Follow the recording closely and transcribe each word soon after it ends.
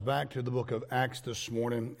Back to the book of Acts this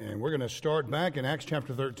morning, and we're going to start back in Acts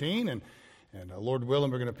chapter 13, and Lord willing,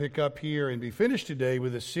 we're going to pick up here and be finished today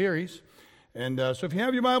with this series. And so if you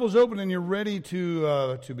have your Bibles open and you're ready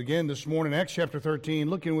to begin this morning, Acts chapter 13,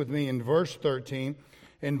 looking with me in verse 13.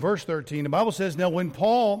 In verse 13, the Bible says, Now when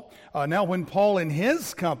Paul and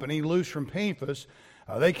his company loosed from Paphos,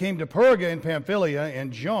 they came to Perga in Pamphylia,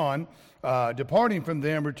 and John, departing from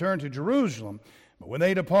them, returned to Jerusalem. But when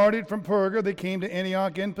they departed from Perga, they came to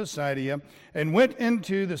Antioch in Pisidia, and went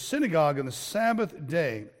into the synagogue on the Sabbath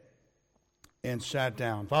day, and sat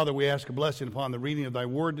down. Father, we ask a blessing upon the reading of thy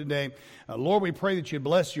word today. Lord, we pray that you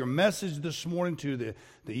bless your message this morning to the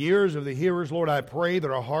ears of the hearers. Lord, I pray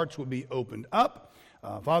that our hearts would be opened up.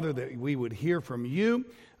 Father, that we would hear from you.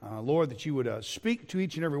 Lord, that you would speak to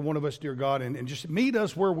each and every one of us, dear God, and just meet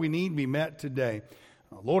us where we need to be met today.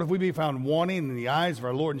 Lord, if we be found wanting in the eyes of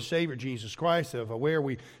our Lord and Savior, Jesus Christ, of where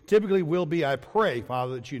we typically will be, I pray,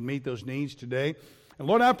 Father, that you'd meet those needs today. And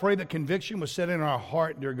Lord, I pray that conviction was set in our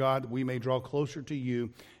heart, dear God, that we may draw closer to you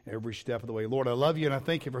every step of the way. Lord, I love you, and I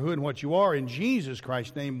thank you for who and what you are. In Jesus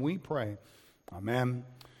Christ's name we pray. Amen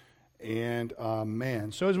and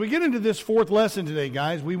amen. So as we get into this fourth lesson today,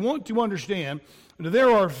 guys, we want to understand that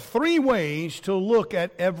there are three ways to look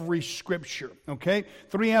at every scripture, okay?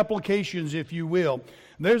 Three applications, if you will.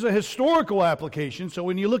 There's a historical application. So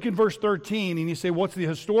when you look in verse 13 and you say, what's the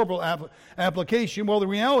historical application? Well, the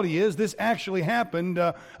reality is this actually happened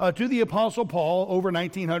to the Apostle Paul over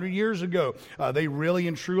 1,900 years ago. They really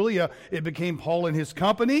and truly, it became Paul and his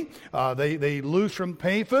company. They loosed from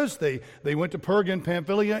Paphos. They went to Perga and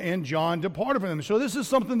Pamphylia, and John departed from them. So this is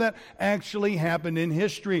something that actually happened in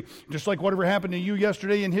history. Just like whatever happened to you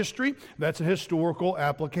yesterday in history, that's a historical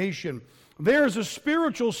application. There's a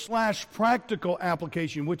spiritual/practical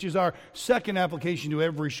application, which is our second application to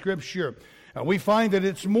every scripture. We find that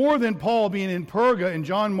it's more than Paul being in Perga and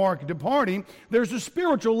John Mark departing. There's a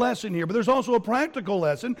spiritual lesson here, but there's also a practical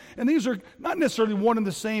lesson. And these are not necessarily one and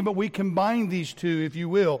the same, but we combine these two, if you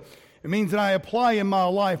will. It means that I apply in my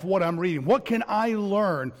life what I'm reading. What can I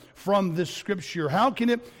learn from this scripture? How can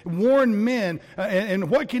it warn men? And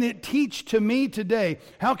what can it teach to me today?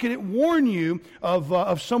 How can it warn you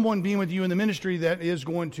of someone being with you in the ministry that is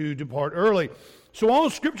going to depart early? So all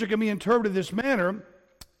scripture can be interpreted this manner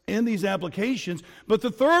in these applications. But the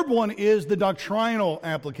third one is the doctrinal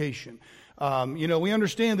application. We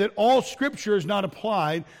understand that all scripture is not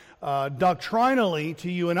applied doctrinally to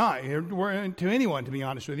you and I, to anyone, to be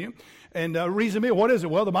honest with you. And reason being, what is it?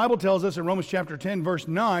 Well, the Bible tells us in Romans chapter 10, verse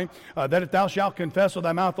 9, that if thou shalt confess with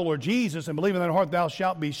thy mouth the Lord Jesus and believe in thy heart thou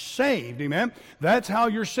shalt be saved. Amen? That's how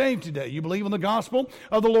you're saved today. You believe in the gospel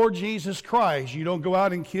of the Lord Jesus Christ. You don't go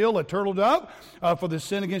out and kill a turtle dove for the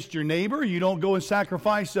sin against your neighbor. You don't go and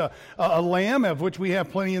sacrifice a lamb, of which we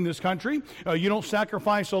have plenty in this country. You don't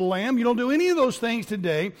sacrifice a lamb. You don't do any of those things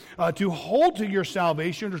today to hold to your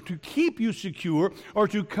salvation or to keep you secure or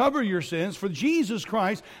to cover your sins. For Jesus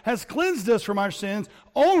Christ has cleansed us from our sins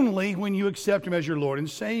only when you accept him as your Lord and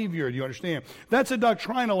Savior. Do you understand? That's a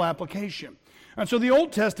doctrinal application. And so the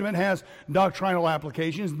Old Testament has doctrinal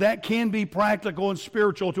applications that can be practical and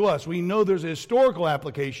spiritual to us. We know there's a historical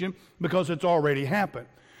application because it's already happened.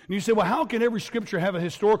 And you say, well, how can every scripture have a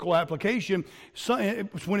historical application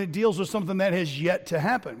when it deals with something that has yet to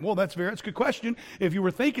happen? Well, that's a good question. If you were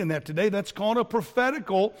thinking that today, that's called a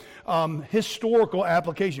prophetical historical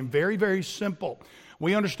application. Very, very simple.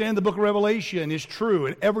 We understand the book of Revelation is true,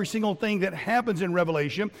 and every single thing that happens in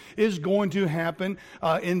Revelation is going to happen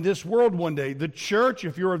in this world one day. The church,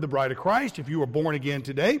 if you're the bride of Christ, if you are born again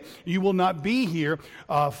today, you will not be here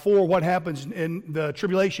for what happens in the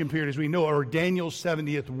tribulation period, as we know, or Daniel's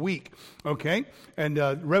 70th week. Okay? And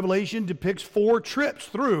Revelation depicts 4 trips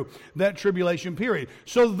through that tribulation period.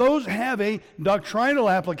 So those have a doctrinal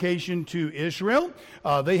application to Israel.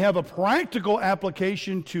 They have a practical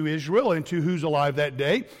application to Israel and to who's alive that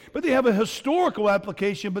day, but they have a historical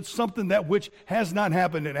application, but something that which has not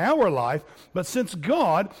happened in our life. But since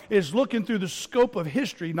God is looking through the scope of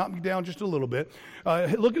history, knock me down just a little bit,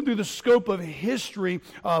 looking through the scope of history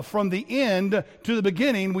from the end to the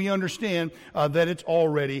beginning, we understand that it's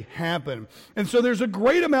already happened. And so there's a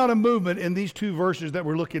great amount of movement in these 2 verses that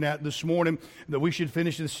we're looking at this morning that we should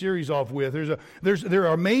finish this series off with. There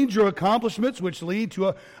are major accomplishments which lead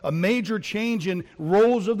to a major change in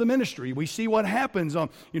roles of the ministry. We see what happens.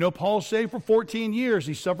 Paul saved for 14 years.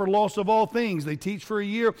 He suffered loss of all things. They teach for a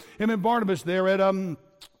year. Him and Barnabas there at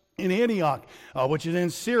in Antioch, which is in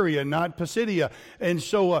Syria, not Pisidia. And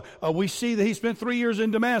so we see that he spent 3 years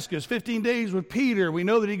in Damascus, 15 days with Peter. We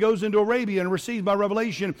know that he goes into Arabia and receives by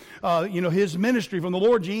revelation, his ministry from the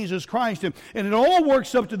Lord Jesus Christ. And it all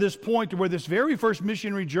works up to this point to where this very first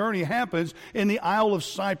missionary journey happens in the Isle of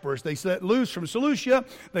Cyprus. They set loose from Seleucia,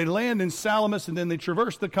 they land in Salamis, and then they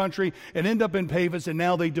traverse the country and end up in Paphos, and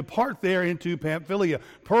now they depart there into Pamphylia,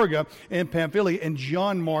 Perga and Pamphylia, and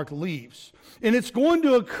John Mark leaves. And it's going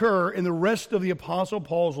to occur in the rest of the Apostle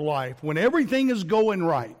Paul's life when everything is going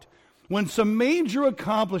right, when some major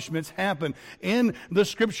accomplishments happen in the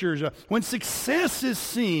Scriptures, when success is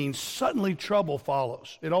seen, suddenly trouble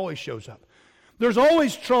follows. It always shows up. There's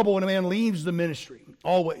always trouble when a man leaves the ministry,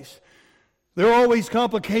 always. There are always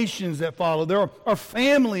complications that follow. There are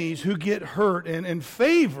families who get hurt and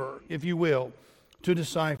favor, if you will, to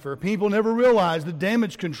decipher. People never realize the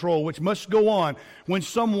damage control which must go on when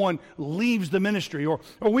someone leaves the ministry. Or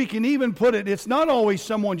we can even put it, it's not always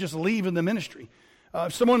someone just leaving the ministry.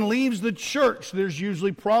 If someone leaves the church, there's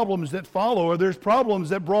usually problems that follow, or there's problems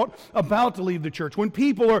that brought about to leave the church. When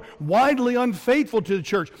people are widely unfaithful to the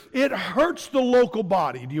church, it hurts the local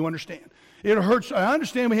body. Do you understand? It hurts. I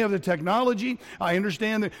understand we have the technology. I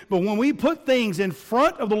understand that. But when we put things in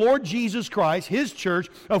front of the Lord Jesus Christ, His church,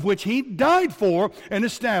 of which He died for and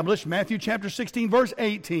established, Matthew chapter 16, verse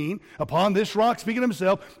 18, upon this rock, speaking of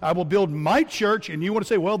Himself, I will build my church. And you want to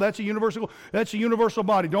say, well, that's a universal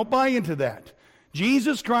body. Don't buy into that.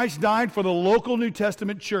 Jesus Christ died for the local New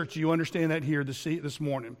Testament church. You understand that here this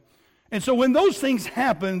morning. And so when those things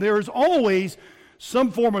happen, there is always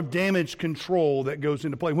some form of damage control that goes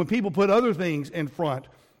into play when people put other things in front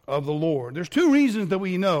of the Lord. There's two reasons that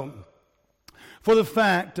we know for the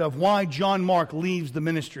fact of why John Mark leaves the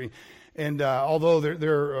ministry. And although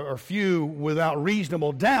there are few without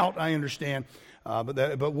reasonable doubt, I understand,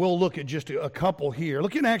 but we'll look at just a couple here.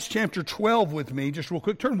 Look at Acts chapter 12 with me, just real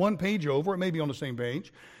quick. Turn one page over. It may be on the same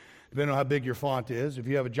page, depending on how big your font is. If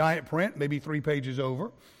you have a giant print, maybe 3 pages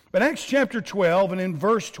over. But Acts chapter 12 and in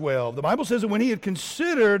verse 12, the Bible says that when he had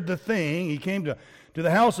considered the thing, he came to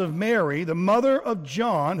the house of Mary, the mother of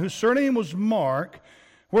John, whose surname was Mark,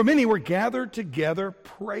 where many were gathered together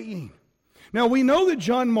praying. Now we know that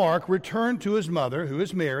John Mark returned to his mother, who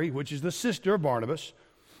is Mary, which is the sister of Barnabas.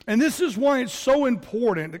 And this is why it's so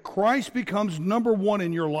important that Christ becomes number one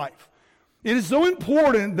in your life. It is so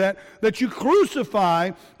important that you crucify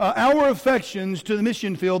our affections to the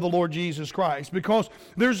mission field of the Lord Jesus Christ, because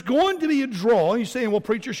there's going to be a draw. You're saying, well,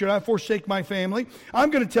 preacher, should I forsake my family? I'm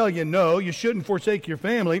going to tell you, no, you shouldn't forsake your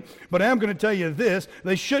family, but I'm going to tell you this,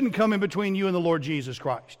 they shouldn't come in between you and the Lord Jesus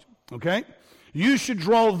Christ, okay? You should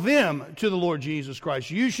draw them to the Lord Jesus Christ.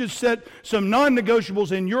 You should set some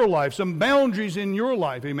non-negotiables in your life, some boundaries in your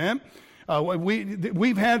life, amen?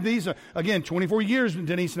 We've had these, again, 24 years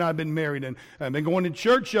Denise and I have been married, and I've been going to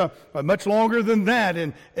church much longer than that.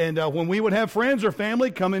 And when we would have friends or family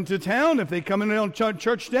come into town, if they come in on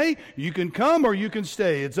church day, you can come or you can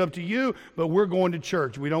stay. It's up to you, but we're going to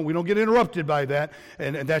church. We don't get interrupted by that,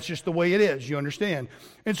 and that's just the way it is, you understand.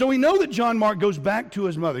 And so we know that John Mark goes back to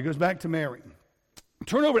his mother, goes back to Mary.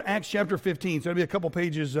 Turn over to Acts chapter 15. So it'll be a couple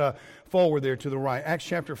pages forward there to the right. Acts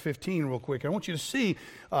chapter 15 real quick. I want you to see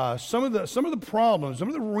some of the problems, some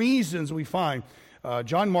of the reasons we find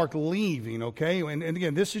John Mark leaving, okay? And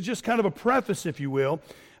again, this is just kind of a preface, if you will.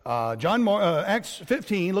 Acts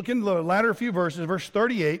 15, look in the latter few verses, verse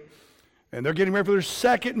 38. And they're getting ready for their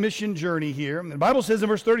second mission journey here. And the Bible says in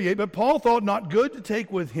verse 38, but Paul thought not good to take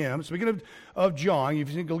with him. Speaking of John, if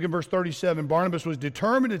you look at verse 37, Barnabas was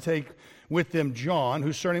determined to take with them John,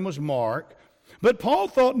 whose surname was Mark. But Paul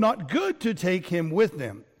thought not good to take him with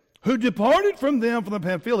them, who departed from them from the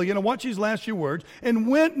Pamphylia, and watch these last few words, and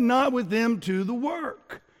went not with them to the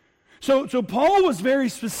work. So Paul was very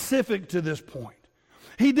specific to this point.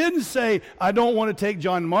 He didn't say, I don't want to take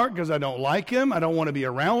John Mark because I don't like him. I don't want to be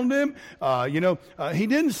around him. He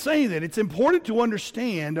didn't say that. It's important to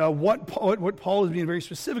understand what Paul is being very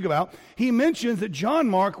specific about. He mentions that John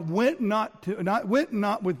Mark went not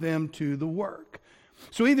with them to the work.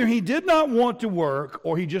 So either he did not want to work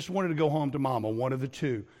or he just wanted to go home to mama, one of the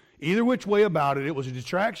two. Either which way about it, it was a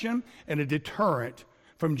distraction and a deterrent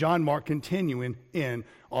from John Mark continuing in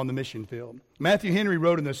on the mission field. Matthew Henry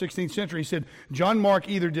wrote in the 16th century, he said, John Mark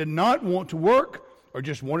either did not want to work or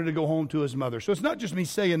just wanted to go home to his mother. So it's not just me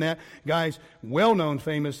saying that. Guys, well-known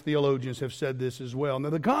famous theologians have said this as well.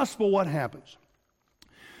 Now the gospel, what happens?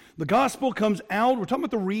 The gospel comes out, we're talking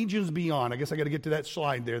about the regions beyond. I guess I got to get to that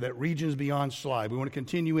slide there, that regions beyond slide. We want to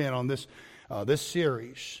continue in on this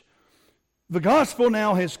series. The gospel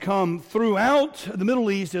now has come throughout the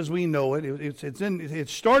Middle East as we know it. It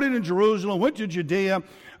started in Jerusalem, went to Judea,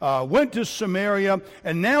 went to Samaria,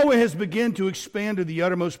 and now it has begun to expand to the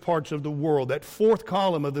uttermost parts of the world, that fourth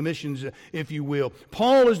column of the missions, if you will.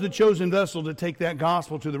 Paul is the chosen vessel to take that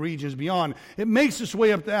gospel to the regions beyond. It makes its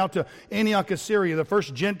way out to Antioch, Syria, the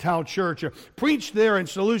first Gentile church, preached there in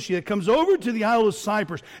Seleucia. It comes over to the Isle of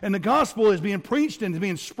Cyprus, and the gospel is being preached and is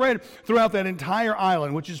being spread throughout that entire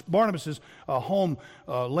island, which is Barnabas' home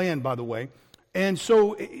land, by the way. And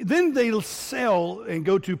so then they sail and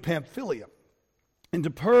go to Pamphylia, into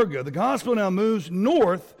Perga. The gospel now moves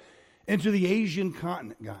north into the Asian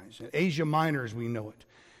continent, guys. Asia Minor as we know it.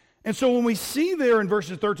 And so when we see there in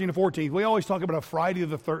verses 13 to 14, we always talk about a Friday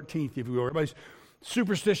the 13th, if you will. Everybody's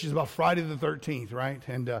superstitious about Friday the 13th, right?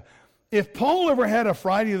 And if Paul ever had a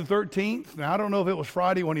Friday the 13th, now I don't know if it was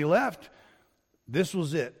Friday when he left, this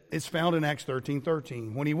was it. It's found in Acts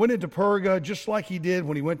 13:13. When he went into Perga, just like he did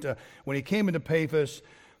when he came into Paphos.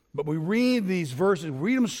 But we read these verses,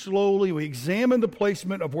 read them slowly. We examine the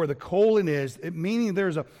placement of where the colon is, meaning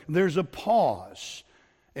there's a pause.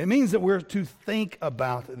 It means that we're to think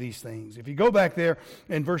about these things. If you go back there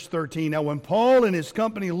in verse 13, now when Paul and his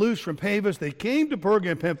company loosed from Paphos, they came to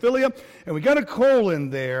Perga and Pamphylia, and we got a colon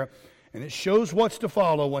there, and it shows what's to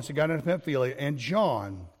follow once they got into Pamphylia. And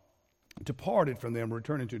John departed from them,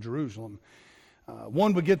 returning to Jerusalem.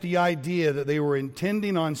 One would get the idea that they were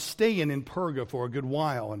intending on staying in Perga for a good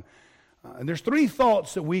while. And there's three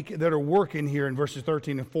thoughts that are working here in verses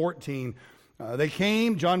 13 and 14. They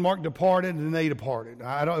came, John Mark departed, and they departed.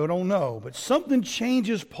 I don't know, but something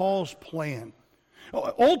changes Paul's plan.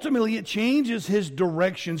 Ultimately, it changes his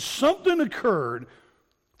direction. Something occurred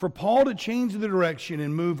for Paul to change the direction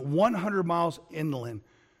and move 100 miles inland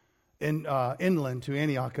to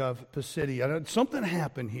Antioch of Pisidia. Something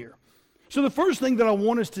happened here. So the first thing that I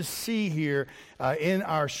want us to see here in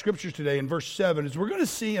our scriptures today in verse 7 is we're going to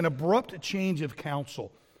see an abrupt change of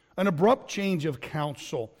counsel. An abrupt change of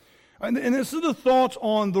counsel. And this is the thoughts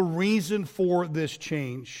on the reason for this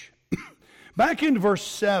change. Back in verse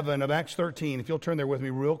 7 of Acts 13, if you'll turn there with me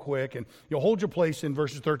real quick, and you'll hold your place in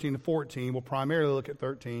verses 13 and 14. We'll primarily look at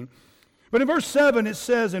 13. But in verse 7 it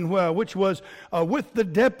says, which was with the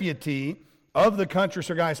deputy of the country,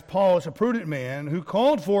 so guys, Paul is a prudent man who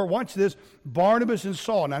called for, watch this, Barnabas and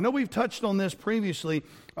Saul. Now I know we've touched on this previously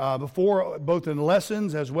before, both in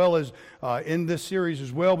lessons as well as in this series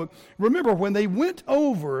as well. But remember, when they went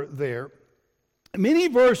over there, many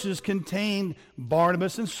verses contained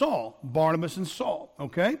Barnabas and Saul,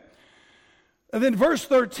 okay? And then verse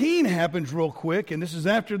 13 happens real quick, and this is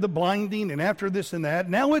after the blinding and after this and that.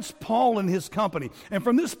 Now it's Paul and his company. And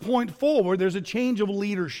from this point forward, there's a change of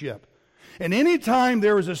leadership. And anytime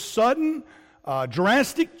there is a sudden,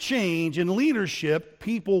 drastic change in leadership,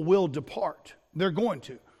 people will depart. They're going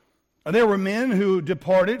to. There were men who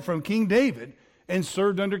departed from King David and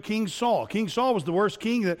served under King Saul. King Saul was the worst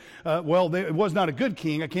king it was not a good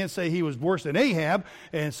king. I can't say he was worse than Ahab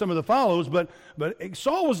and some of the follows, but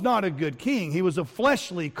Saul was not a good king. He was a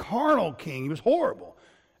fleshly, carnal king. He was horrible.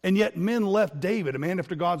 And yet men left David, a man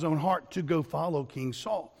after God's own heart, to go follow King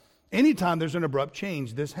Saul. Anytime there's an abrupt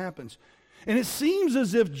change, this happens. And it seems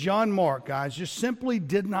as if John Mark, guys, just simply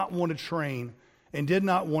did not want to train and did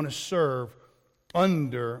not want to serve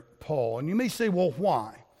under Paul. And you may say, well,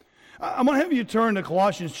 why? I'm going to have you turn to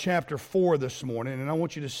Colossians chapter 4 this morning, and I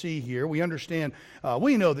want you to see here. We understand,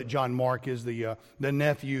 we know that John Mark is the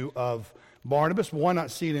nephew of Barnabas, but why not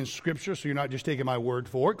see it in Scripture so you're not just taking my word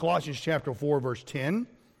for it? Colossians chapter 4, verse 10.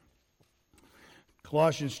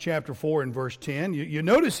 Colossians chapter 4 and verse 10. You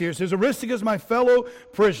notice here, it says, Aristarchus, my fellow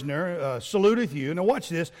prisoner, saluteth you. Now watch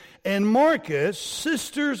this. And Marcus,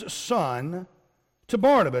 sister's son, to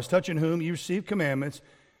Barnabas, touching whom you receive commandments.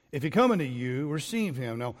 If he come unto you, receive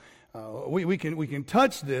him. Now, we can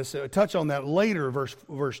touch on that later,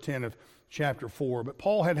 verse 10 of chapter 4. But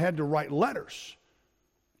Paul had to write letters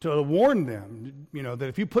to warn them, that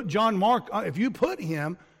if you put John Mark, if you put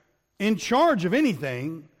him in charge of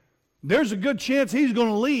anything, there's a good chance he's going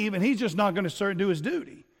to leave, and he's just not going to do his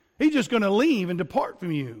duty. He's just going to leave and depart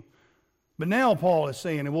from you. But now Paul is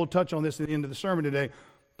saying, and we'll touch on this at the end of the sermon today,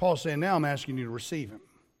 Paul's saying, now I'm asking you to receive him,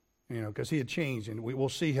 because he had changed, and we'll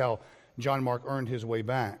see how John Mark earned his way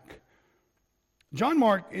back. John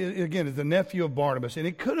Mark, again, is the nephew of Barnabas, and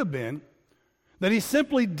it could have been that he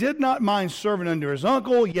simply did not mind serving under his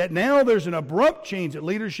uncle, yet now there's an abrupt change at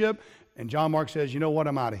leadership, and John Mark says, you know what,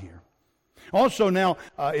 I'm out of here. Also now,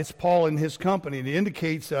 it's Paul and his company. It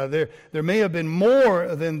indicates there may have been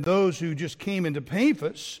more than those who just came into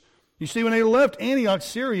Paphos. You see, when they left Antioch,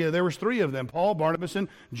 Syria, there was three of them, Paul, Barnabas, and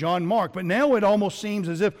John Mark. But now it almost seems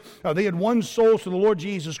as if they had won souls to the Lord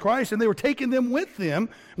Jesus Christ, and they were taking them with them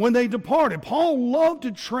when they departed. Paul loved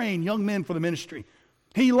to train young men for the ministry.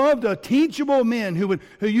 He loved teachable men who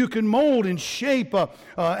you can mold and shape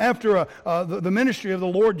after the ministry of the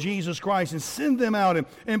Lord Jesus Christ and send them out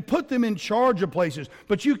and put them in charge of places.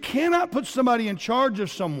 But you cannot put somebody in charge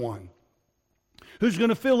of someone who's going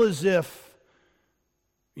to feel as if,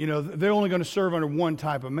 they're only going to serve under one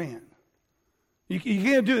type of man. You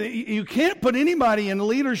can't do it. You can't put anybody in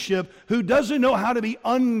leadership who doesn't know how to be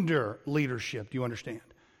under leadership. Do you understand?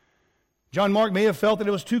 John Mark may have felt that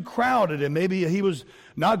it was too crowded, and maybe he was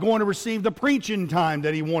not going to receive the preaching time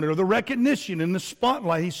that he wanted or the recognition and the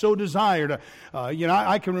spotlight he so desired.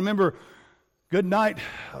 I can remember, good night,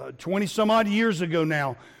 20-some-odd years ago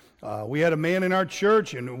now, we had a man in our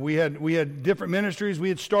church, and we had different ministries we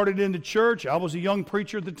had started in the church. I was a young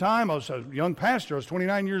preacher at the time. I was a young pastor. I was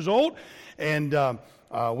 29 years old, and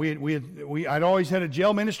I'd always had a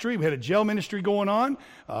jail ministry. We had a jail ministry going on.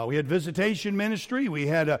 We had visitation ministry. We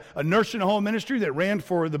had a nursing home ministry that ran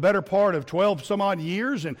for the better part of 12 some odd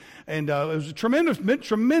years, and it was a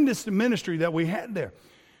tremendous ministry that we had there.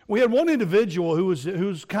 We had one individual who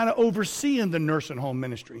was kind of overseeing the nursing home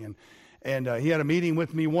ministry, and he had a meeting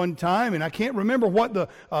with me one time, and I can't remember what the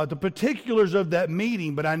particulars of that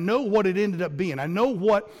meeting, but I know what it ended up being. I know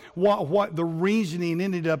what the reasoning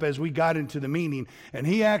ended up as we got into the meeting. And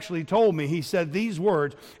he actually told me, he said these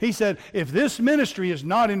words. He said, "If this ministry is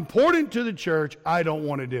not important to the church, I don't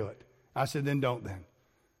want to do it." I said, "Then don't then."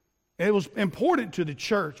 It was important to the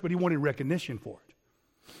church, but he wanted recognition for it.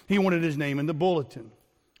 He wanted his name in the bulletin.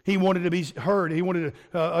 He wanted to be heard. He wanted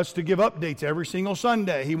us to give updates every single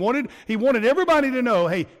Sunday. He wanted everybody to know,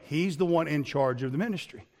 hey, he's the one in charge of the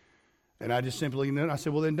ministry. And I just simply, I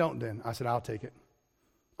said, well, then don't then. I said, I'll take it.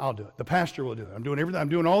 I'll do it. The pastor will do it. I'm doing everything. I'm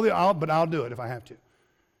doing but I'll do it if I have to.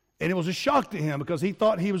 And it was a shock to him because he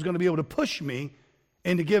thought he was going to be able to push me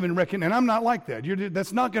into giving recognition. And I'm not like that.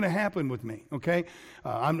 That's not going to happen with me, okay?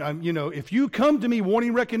 If you come to me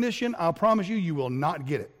wanting recognition, I'll promise you will not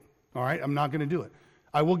get it, all right? I'm not going to do it.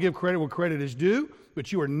 I will give credit where credit is due,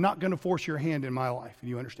 but you are not going to force your hand in my life. Do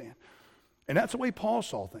you understand? And that's the way Paul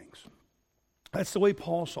saw things. That's the way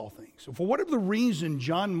Paul saw things. So for whatever the reason,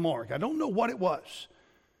 John Mark, I don't know what it was,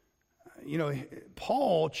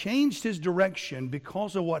 Paul changed his direction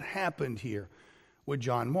because of what happened here with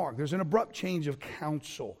John Mark. There's an abrupt change of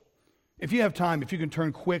counsel. If you have time, if you can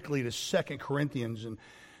turn quickly to 2 Corinthians and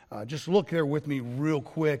just look there with me real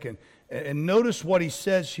quick and notice what he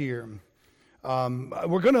says here.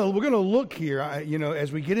 We're gonna look here,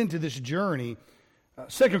 as we get into this journey,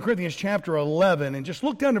 2 Corinthians chapter 11, and just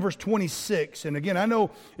look down to verse 26. And again, I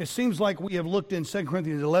know it seems like we have looked in 2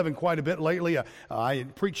 Corinthians 11 quite a bit lately. I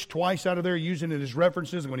preached twice out of there using it as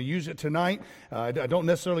references. I'm going to use it tonight. I don't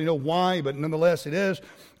necessarily know why, but nonetheless it is.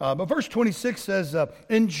 But verse 26 says,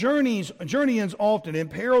 in journeyings often, in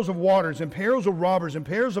perils of waters, in perils of robbers, in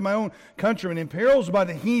perils of my own countrymen, in perils by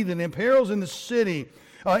the heathen, in perils in the city,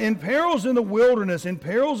 in perils in the wilderness, in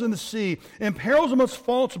perils in the sea, in perils amongst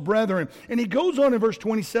false brethren. And he goes on in verse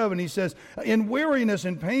 27, he says, in weariness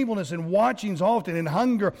and painfulness and watchings often, in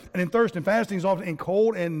hunger and in thirst and fastings often, in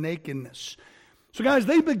cold and nakedness. So guys,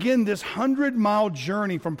 they begin this 100-mile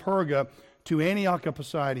journey from Perga to Antioch of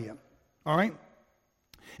Pisidia. All right?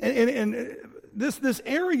 And this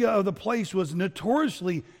area of the place was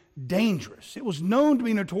notoriously dangerous. It was known to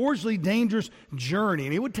be a notoriously dangerous journey,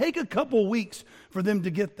 and it would take a couple weeks for them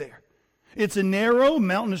to get there. It's a narrow,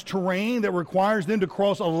 mountainous terrain that requires them to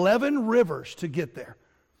cross 11 rivers to get there.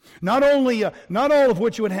 Not all of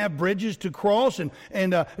which would have bridges to cross, and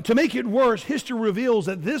to make it worse, history reveals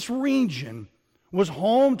that this region was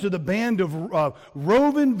home to the band of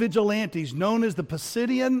roving vigilantes known as the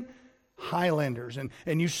Pisidian Highlanders.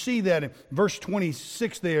 And you see that in verse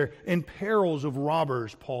 26 there, in perils of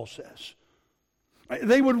robbers, Paul says.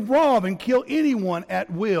 They would rob and kill anyone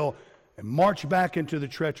at will and march back into the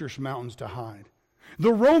treacherous mountains to hide.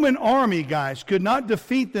 The Roman army, guys, could not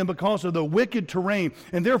defeat them because of the wicked terrain,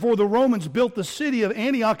 and therefore the Romans built the city of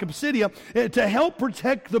Antioch of Pisidia to help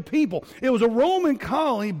protect the people. It was a Roman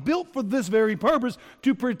colony built for this very purpose,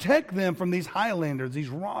 to protect them from these Highlanders, these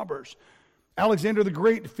robbers. Alexander the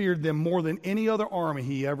Great feared them more than any other army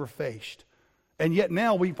he ever faced. And yet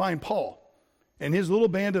now we find Paul and his little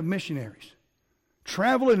band of missionaries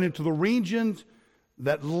traveling into the regions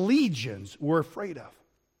that legions were afraid of.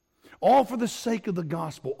 All for the sake of the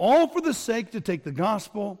gospel. All for the sake to take the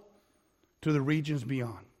gospel to the regions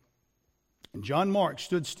beyond. And John Mark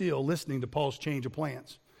stood still listening to Paul's change of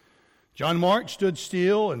plans. John Mark stood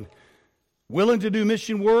still and willing to do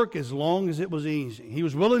mission work as long as it was easy. He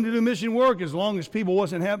was willing to do mission work as long as people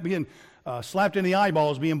wasn't being slapped in the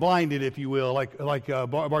eyeballs, being blinded, if you will, like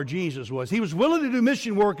Bar Jesus was. He was willing to do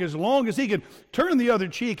mission work as long as he could turn the other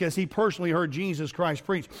cheek, as he personally heard Jesus Christ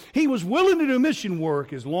preach. He was willing to do mission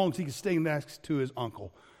work as long as he could stay next to his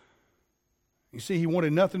uncle. You see, he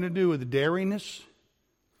wanted nothing to do with the daringness.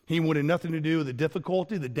 He wanted nothing to do with the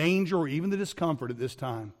difficulty, the danger, or even the discomfort at this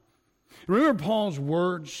time. Remember Paul's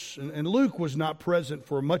words, and Luke was not present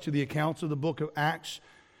for much of the accounts of the book of Acts.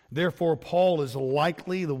 Therefore, Paul is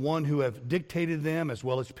likely the one who have dictated them, as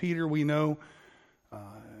well as Peter, we know.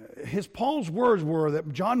 Paul's words were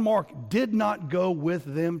that John Mark did not go with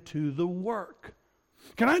them to the work.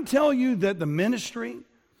 Can I tell you that the ministry,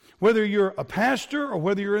 whether you're a pastor or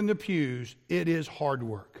whether you're in the pews, it is hard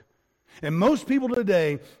work. And most people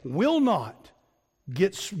today will not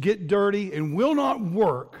get dirty and will not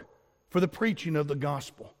work for the preaching of the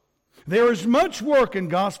gospel. There is much work in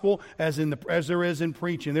gospel as there is in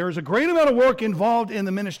preaching. There is a great amount of work involved in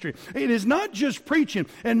the ministry. It is not just preaching.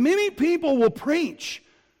 And many people will preach,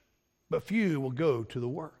 but few will go to the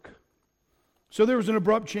work. So there was an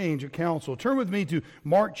abrupt change of counsel. Turn with me to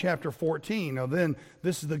Mark chapter 14. Now then,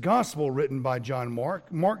 this is the gospel written by John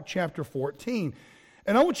Mark. Mark chapter 14.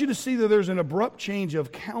 And I want you to see that there's an abrupt change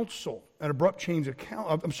of counsel. An abrupt change of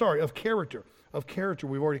character. Of character.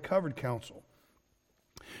 We've already covered counsel.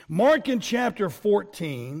 Mark in chapter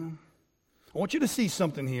 14, I want you to see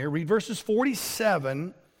something here. Read verses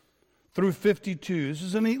 47 through 52. This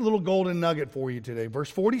is a neat little golden nugget for you today. Verse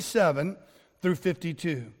 47 through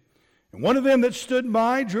 52. And one of them that stood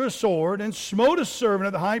by drew a sword and smote a servant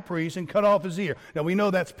of the high priest and cut off his ear. Now we know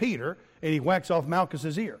that's Peter, and he whacks off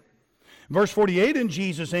Malchus's ear. Verse 48, and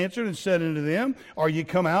Jesus answered and said unto them, Are ye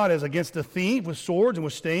come out as against a thief with swords and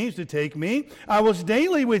with staves to take me? I was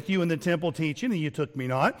daily with you in the temple teaching, and ye took me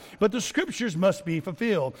not. But the scriptures must be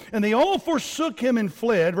fulfilled. And they all forsook him and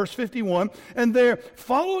fled. Verse 51, and there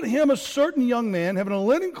followed him a certain young man, having a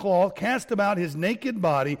linen cloth cast about his naked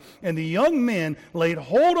body. And the young men laid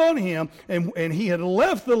hold on him, and he had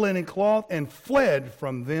left the linen cloth and fled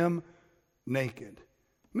from them naked.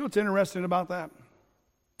 You know what's interesting about that?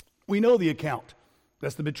 We know the account.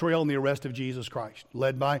 That's the betrayal and the arrest of Jesus Christ,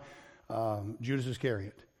 led by Judas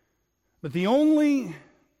Iscariot. But the only,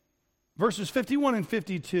 verses 51 and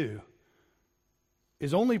 52,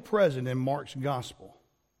 is only present in Mark's gospel.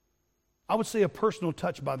 I would say a personal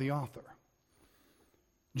touch by the author.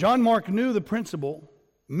 John Mark knew the principal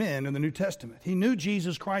men in the New Testament. He knew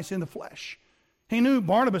Jesus Christ in the flesh. He knew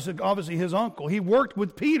Barnabas, obviously his uncle. He worked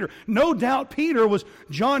with Peter. No doubt Peter was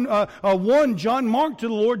John Mark to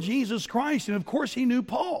the Lord Jesus Christ. And of course he knew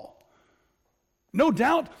Paul. No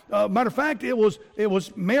doubt, matter of fact, it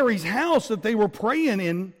was Mary's house that they were praying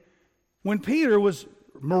in when Peter was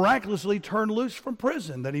miraculously turned loose from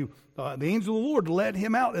prison. That the angel of the Lord led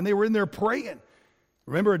him out, and they were in there praying.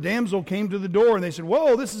 Remember, a damsel came to the door, and they said,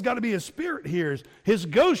 Whoa, this has got to be a spirit here. His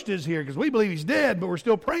ghost is here, because we believe he's dead, but we're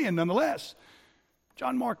still praying nonetheless.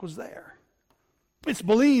 John Mark was there. It's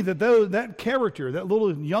believed that that character, that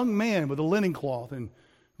little young man with a linen cloth in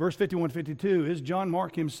verse 51, 52, is John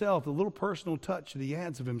Mark himself, the little personal touch that he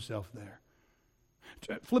adds of himself there.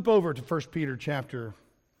 Flip over to 1 Peter chapter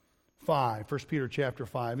 5. 1 Peter chapter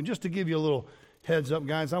 5. And just to give you a little heads up,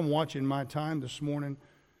 guys, I'm watching my time this morning.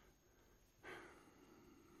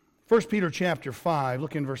 1 Peter chapter 5,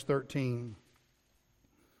 look in verse 13.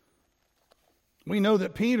 We know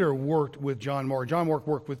that Peter worked with John Mark. John Mark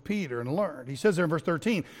worked with Peter and learned. He says there in verse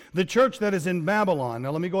 13, the church that is in Babylon. Now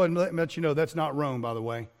let me go ahead and let you know that's not Rome, by the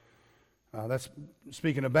way. That's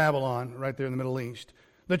speaking of Babylon right there in the Middle East.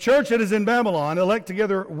 The church that is in Babylon, elect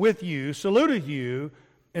together with you, saluteth you,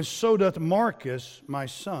 and so doth Marcus, my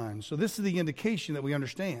son. So this is the indication that we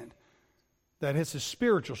understand that it's his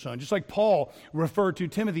spiritual son. Just like Paul referred to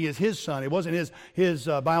Timothy as his son. It wasn't his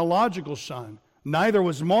biological son. Neither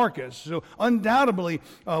was Marcus. So undoubtedly,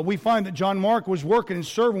 we find that John Mark was working and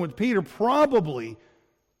serving with Peter. Probably,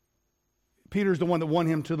 Peter's the one that won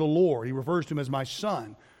him to the Lord. He refers to him as my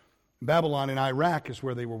son. Babylon and Iraq is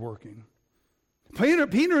where they were working.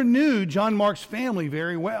 Peter knew John Mark's family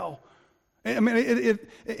very well. I mean,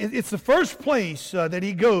 it's the first place that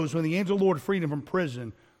he goes when the angel of the Lord freed him from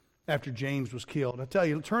prison after James was killed. I tell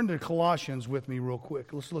you, turn to Colossians with me real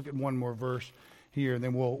quick. Let's look at one more verse here, and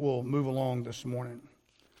then we'll move along this morning.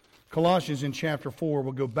 Colossians in chapter 4,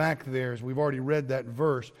 we'll go back there as we've already read that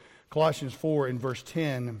verse. Colossians 4 in verse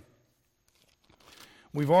 10.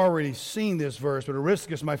 We've already seen this verse, but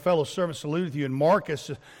Aristarchus, my fellow servant, saluteth you, and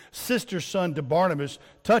Marcus, sister's son to Barnabas,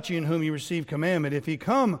 touching whom you received commandment. If he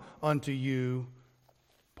come unto you,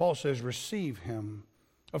 Paul says, receive him.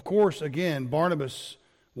 Of course, again, Barnabas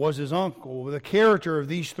was his uncle. The character of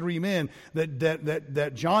these three men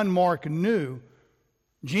that John Mark knew.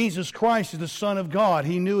 Jesus Christ is the Son of God.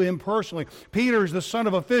 He knew him personally. Peter is the son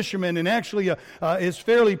of a fisherman and actually is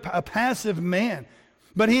fairly a passive man.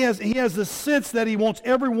 But he has the sense that he wants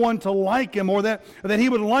everyone to like him, or that he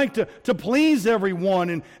would like to please everyone.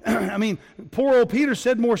 And I mean, poor old Peter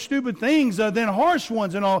said more stupid things than harsh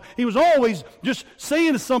ones and all. He was always just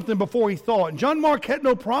saying something before he thought. And John Mark had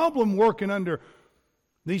no problem working under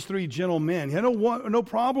these three gentlemen. He had no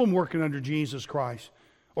problem working under Jesus Christ.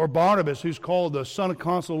 Or Barnabas, who's called the son of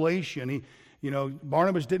consolation.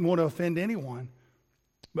 Barnabas didn't want to offend anyone.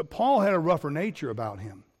 But Paul had a rougher nature about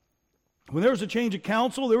him. When there was a change of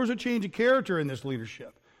counsel, there was a change of character in this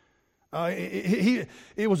leadership.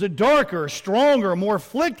 It was a darker, stronger, more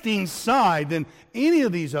afflicting side than any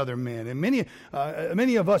of these other men. And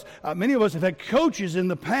many of us have had coaches in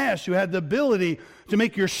the past who had the ability to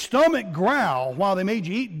make your stomach growl while they made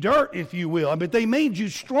you eat dirt, if you will. But they made you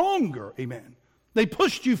stronger. Amen. They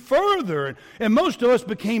pushed you further, and most of us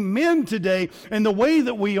became men today in the way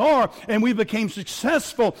that we are, and we became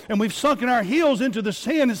successful, and we've sunken our heels into the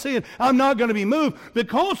sand and saying, I'm not going to be moved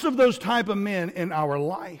because of those type of men in our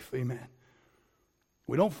life. Amen.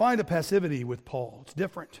 We don't find a passivity with Paul. It's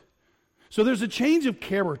different. So there's a change of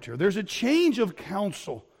character. There's a change of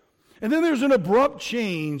counsel. And then there's an abrupt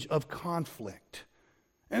change of conflict.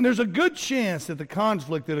 And there's a good chance that the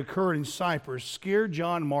conflict that occurred in Cyprus scared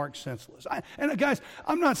John Mark senseless. Guys,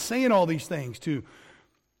 I'm not saying all these things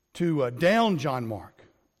to down John Mark.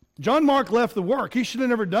 John Mark left the work. He should have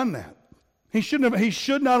never done that. He should not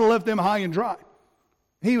have left them high and dry.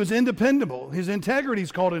 He was independable. His integrity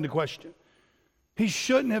is called into question. He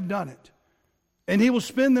shouldn't have done it. And he will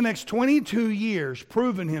spend the next 22 years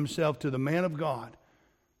proving himself to the man of God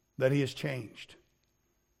that he has changed.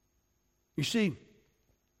 You see,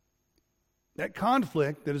 that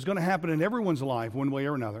conflict that is going to happen in everyone's life one way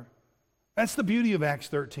or another, that's the beauty of Acts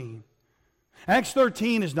 13. Acts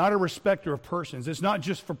 13 is not a respecter of persons. It's not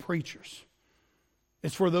just for preachers.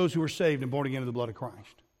 It's for those who are saved and born again of the blood of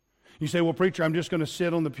Christ. You say, well, preacher, I'm just going to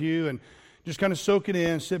sit on the pew and just kind of soak it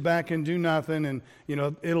in, sit back and do nothing, and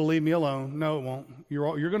it'll leave me alone. No, it won't.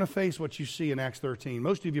 You're going to face what you see in Acts 13.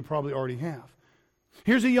 Most of you probably already have.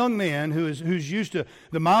 Here's a young man who's used to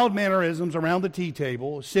the mild mannerisms around the tea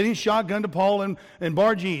table, sitting shotgun to Paul and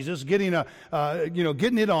Bar Jesus, getting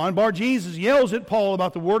it on. Bar Jesus yells at Paul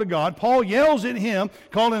about the Word of God. Paul yells at him,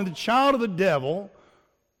 calling him the child of the devil.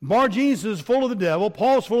 Bar Jesus is full of the devil.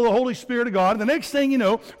 Paul's full of the Holy Spirit of God. And the next thing you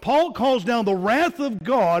know, Paul calls down the wrath of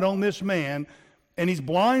God on this man, and he's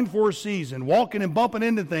blind for a season, walking and bumping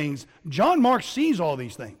into things. John Mark sees all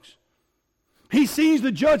these things. He sees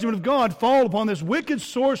the judgment of God fall upon this wicked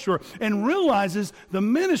sorcerer and realizes the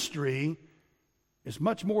ministry is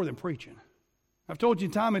much more than preaching. I've told you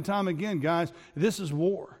time and time again, guys, this is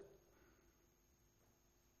war.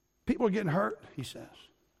 People are getting hurt, he says.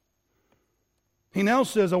 He now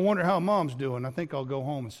says, I wonder how Mom's doing. I think I'll go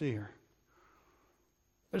home and see her.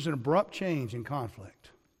 There's an abrupt change in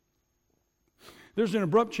conflict. There's an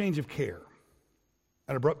abrupt change of care.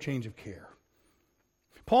 An abrupt change of care.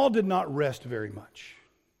 Paul did not rest very much.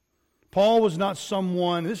 Paul was not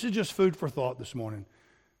someone, this is just food for thought this morning.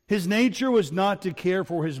 His nature was not to care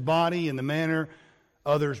for his body in the manner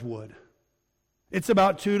others would. It's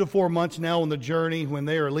about 2 to 4 months now on the journey when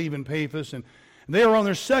they are leaving Paphos, and they are on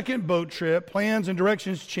their second boat trip. Plans and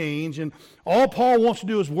directions change, and all Paul wants to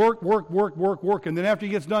do is work, and then after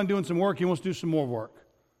he gets done doing some work, he wants to do some more work.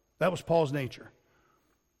 That was Paul's nature.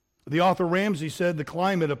 The author Ramsey said the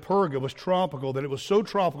climate of Perga was tropical, that it was so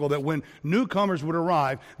tropical that when newcomers would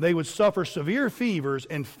arrive, they would suffer severe fevers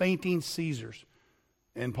and fainting seizures.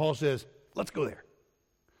 And Paul says, let's go there.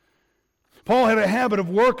 Paul had a habit of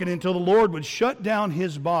working until the Lord would shut down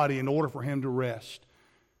his body in order for him to rest.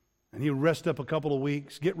 And he would rest up a couple of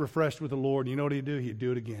weeks, get refreshed with the Lord. And you know what he'd do? He'd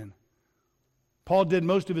do it again. Paul did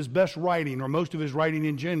most of his best writing, or most of his writing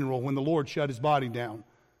in general, when the Lord shut his body down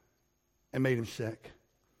and made him sick.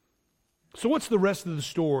 So what's the rest of the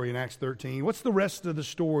story in Acts 13? What's the rest of the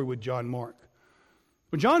story with John Mark?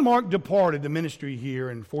 Well, John Mark departed the ministry here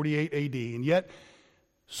in 48 AD, and yet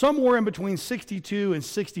somewhere in between 62 and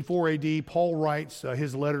 64 AD, Paul writes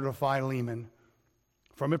his letter to Philemon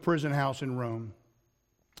from a prison house in Rome.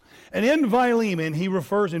 And in Philemon, he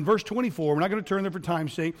refers, in verse 24, we're not going to turn there for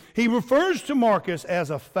time's sake, he refers to Marcus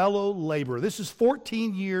as a fellow laborer. This is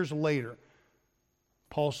 14 years later.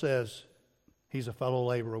 Paul says, he's a fellow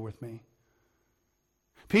laborer with me.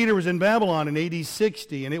 Peter was in Babylon in AD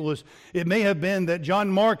 60, and it may have been that John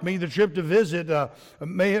Mark made the trip to visit,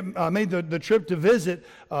 made the trip to visit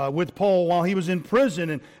with Paul while he was in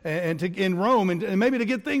prison and in Rome, and maybe to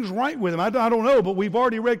get things right with him. I don't know, but we've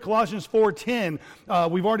already read Colossians 4:10.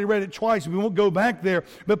 We've already read it twice. We won't go back there.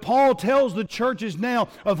 But Paul tells the churches now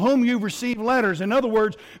of whom you've received letters. In other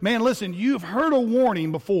words, man, listen, you've heard a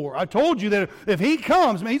warning before. I told you that if he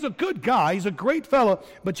comes, man, he's a good guy. He's a great fellow,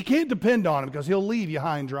 but you can't depend on him because he'll leave you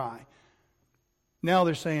high and dry. Now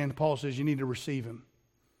they're saying, Paul says, you need to receive him.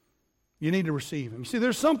 You need to receive him. You see,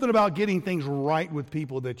 there's something about getting things right with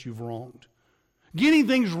people that you've wronged. Getting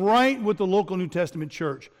things right with the local New Testament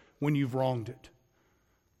church when you've wronged it.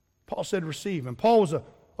 Paul said, receive him. Paul was a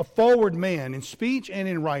forward man in speech and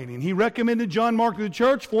in writing. He recommended John Mark to the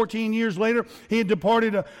church. 14 years later, he had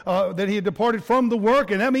departed from the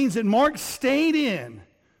work, and that means that Mark stayed in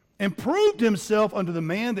and proved himself unto the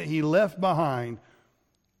man that he left behind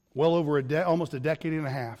well over almost a decade and a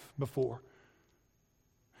half before.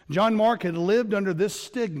 John Mark had lived under this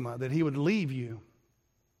stigma that he would leave you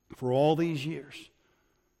for all these years.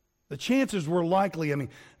 The chances were likely,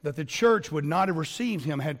 that the church would not have received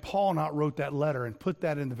him had Paul not wrote that letter and put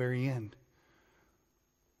that in the very end.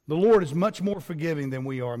 The Lord is much more forgiving than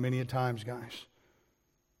we are many a times, guys.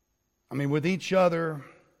 With each other,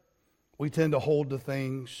 we tend to hold to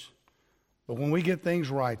things, but when we get things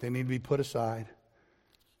right, they need to be put aside,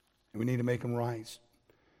 and we need to make them right.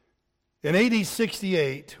 In AD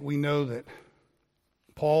 68, we know that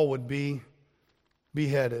Paul would be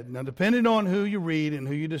beheaded. Now, depending on who you read and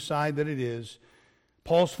who you decide that it is,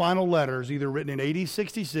 Paul's final letter is either written in AD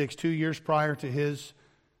 66, 2 years prior to his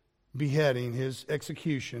beheading, his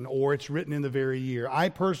execution, or it's written in the very year. I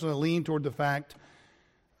personally lean toward the fact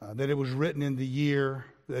that it was written in the year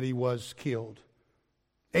that he was killed.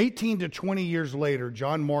 18 to 20 years later,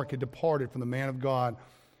 John Mark had departed from the man of God.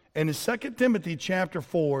 And in 2 Timothy chapter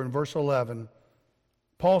 4 and verse 11,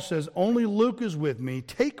 Paul says, only Luke is with me.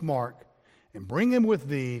 Take Mark and bring him with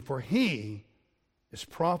thee, for he is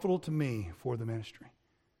profitable to me for the ministry.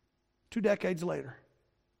 2 decades later,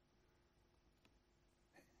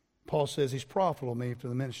 Paul says he's profitable to me for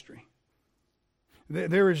the ministry.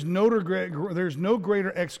 There is no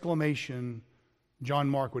greater exclamation John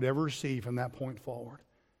Mark would ever receive from that point forward.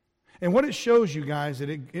 And what it shows you guys, that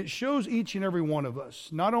it shows each and every one of us,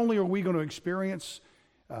 not only are we going to experience,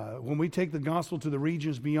 when we take the gospel to the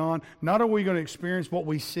regions beyond, not are we going to experience what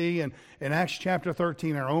we see in Acts chapter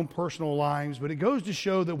 13 in our own personal lives, but it goes to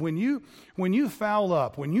show that when you foul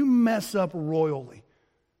up, when you mess up royally,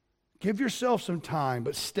 give yourself some time,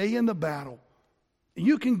 but stay in the battle.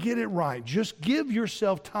 You can get it right. Just give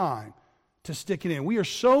yourself time to stick it in. We are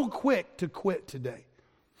so quick to quit today.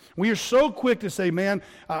 We are so quick to say, man,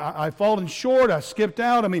 I've fallen short, I skipped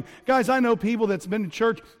out. Guys, I know people that's been to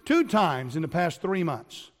church 2 times in the past 3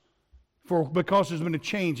 months because there's been a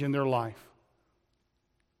change in their life.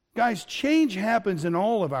 Guys, change happens in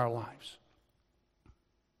all of our lives.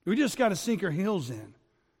 We just got to sink our heels in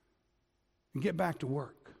and get back to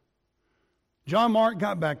work. John Mark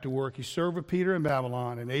got back to work. He served with Peter in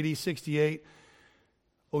Babylon in AD 68.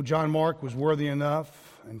 John Mark was worthy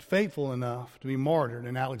enough and faithful enough to be martyred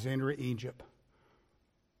in Alexandria, Egypt.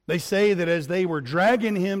 They say that as they were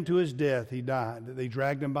dragging him to his death, he died, that they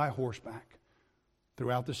dragged him by horseback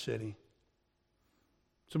throughout the city.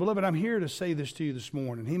 So, beloved, I'm here to say this to you this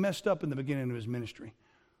morning. He messed up in the beginning of his ministry.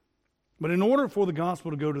 But in order for the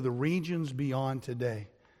gospel to go to the regions beyond today,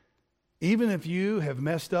 even if you have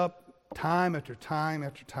messed up time after time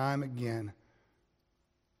after time again,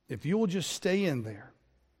 if you will just stay in there,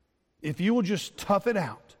 if you will just tough it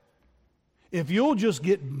out, if you'll just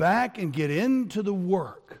get back and get into the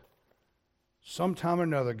work, sometime or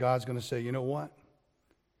another, God's going to say, you know what?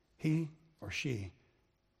 He or she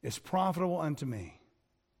is profitable unto me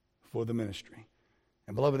for the ministry.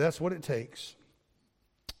 And beloved, that's what it takes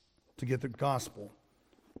to get the gospel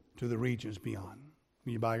to the regions beyond.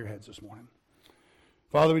 Will you bow your heads this morning?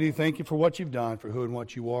 Father, we do thank you for what you've done, for who and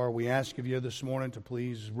what you are. We ask of you this morning to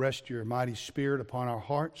please rest your mighty spirit upon our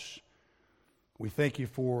hearts. We thank you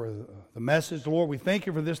for the message, Lord. We thank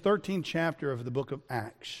you for this 13th chapter of the book of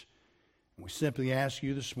Acts. And we simply ask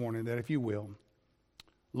you this morning that if you will,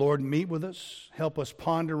 Lord, meet with us. Help us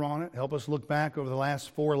ponder on it. Help us look back over the last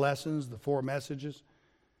 4 lessons, the 4 messages.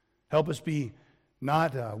 Help us be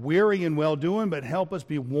not weary in well-doing, but help us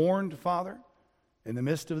be warned, Father, in the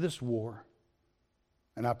midst of this war.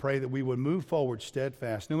 And I pray that we would move forward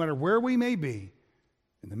steadfast, no matter where we may be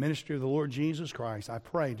in the ministry of the Lord Jesus Christ. I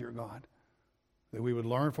pray, dear God, that we would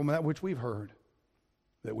learn from that which we've heard,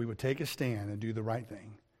 that we would take a stand and do the right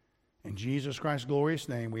thing. In Jesus Christ's glorious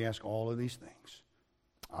name, we ask all of these things.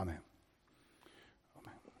 Amen.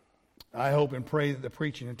 Amen. I hope and pray that the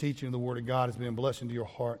preaching and teaching of the Word of God has been a blessing to your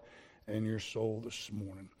heart and your soul this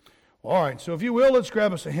morning. All right, so if you will, let's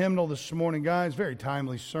grab us a hymnal this morning, guys. Very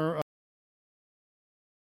timely, sir.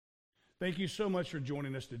 Thank you so much for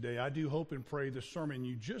joining us today. I do hope and pray the sermon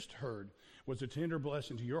you just heard was a tender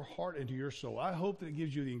blessing to your heart and to your soul. I hope that it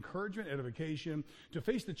gives you the encouragement, edification to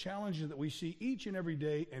face the challenges that we see each and every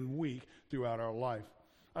day and week throughout our life.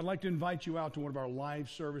 I'd like to invite you out to one of our live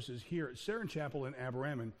services here at Saron Chapel in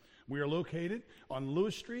Aberrammon. We are located on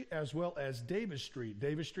Lewis Street as well as Davis Street.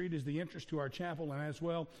 Davis Street is the entrance to our chapel, and as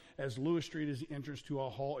well as Lewis Street is the entrance to our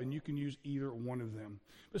hall, and you can use either one of them.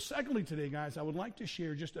 But secondly today, guys, I would like to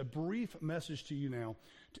share just a brief message to you now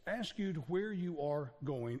to ask you to where you are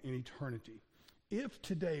going in eternity. If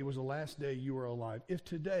today was the last day you were alive, if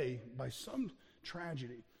today, by some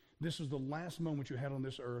tragedy, this was the last moment you had on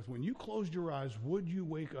this earth, when you closed your eyes, would you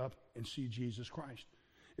wake up and see Jesus Christ?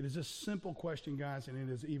 It is a simple question, guys, and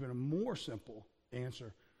it is even a more simple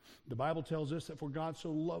answer. The Bible tells us that for God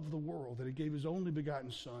so loved the world that he gave his only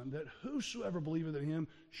begotten Son, that whosoever believeth in him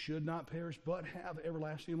should not perish but have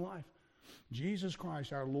everlasting life. Jesus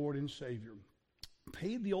Christ, our Lord and Savior,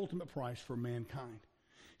 paid the ultimate price for mankind.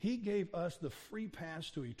 He gave us the free pass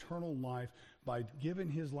to eternal life by giving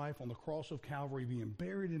his life on the cross of Calvary, being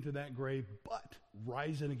buried into that grave, but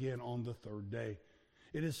rising again on the third day.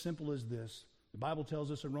 It is simple as this. The Bible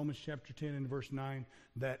tells us in Romans chapter 10 and verse 9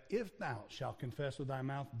 that if thou shalt confess with thy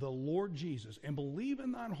mouth the Lord Jesus and believe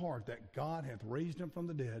in thine heart that God hath raised him from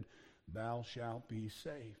the dead, thou shalt be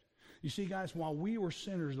saved. You see, guys, while we were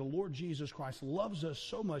sinners, the Lord Jesus Christ loves us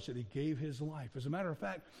so much that he gave his life. As a matter of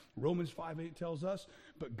fact, Romans 5:8 tells us,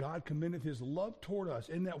 but God commendeth his love toward us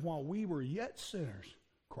in that while we were yet sinners,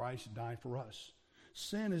 Christ died for us.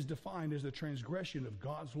 Sin is defined as the transgression of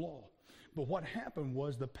God's law. But what happened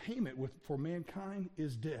was the payment for mankind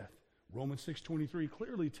is death. Romans 6:23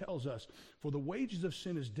 clearly tells us, for the wages of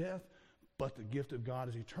sin is death, but the gift of God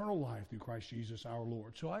is eternal life through Christ Jesus our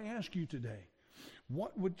Lord. So I ask you today,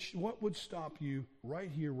 what would stop you right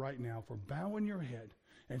here, right now, from bowing your head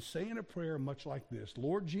and saying a prayer much like this?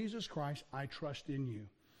 Lord Jesus Christ, I trust in you.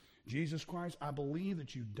 Jesus Christ, I believe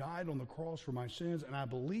that you died on the cross for my sins, and I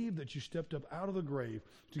believe that you stepped up out of the grave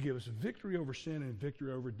to give us victory over sin and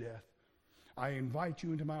victory over death. I invite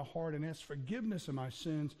you into my heart and ask forgiveness of my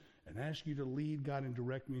sins and ask you to lead, God, and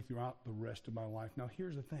direct me throughout the rest of my life. Now,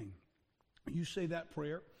 here's the thing. You say that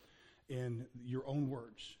prayer in your own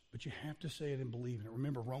words, but you have to say it and believe in it.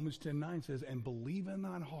 Remember, Romans 10:9 says, and believe in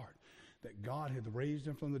thine heart that God hath raised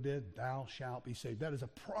him from the dead, thou shalt be saved. That is a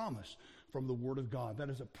promise from the Word of God.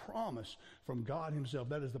 That is a promise from God himself.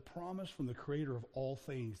 That is the promise from the Creator of all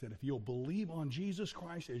things, that if you'll believe on Jesus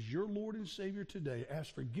Christ as your Lord and Savior today,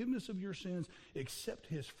 ask forgiveness of your sins, accept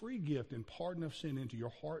his free gift and pardon of sin into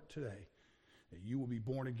your heart today, that you will be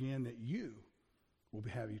born again, that you will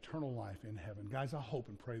have eternal life in heaven. Guys, I hope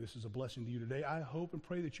and pray this is a blessing to you today. I hope and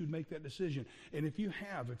pray that you'd make that decision. And if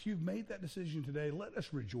you've made that decision today, let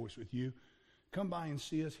us rejoice with you. Come by and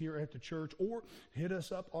see us here at the church, or hit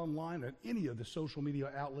us up online at any of the social media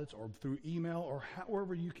outlets or through email or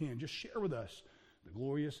however you can. Just share with us the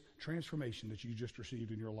glorious transformation that you just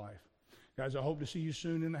received in your life. Guys, I hope to see you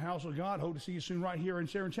soon in the house of God. Hope to see you soon right here in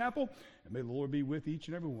Saron Chapel. And may the Lord be with each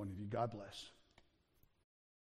and every one of you. God bless.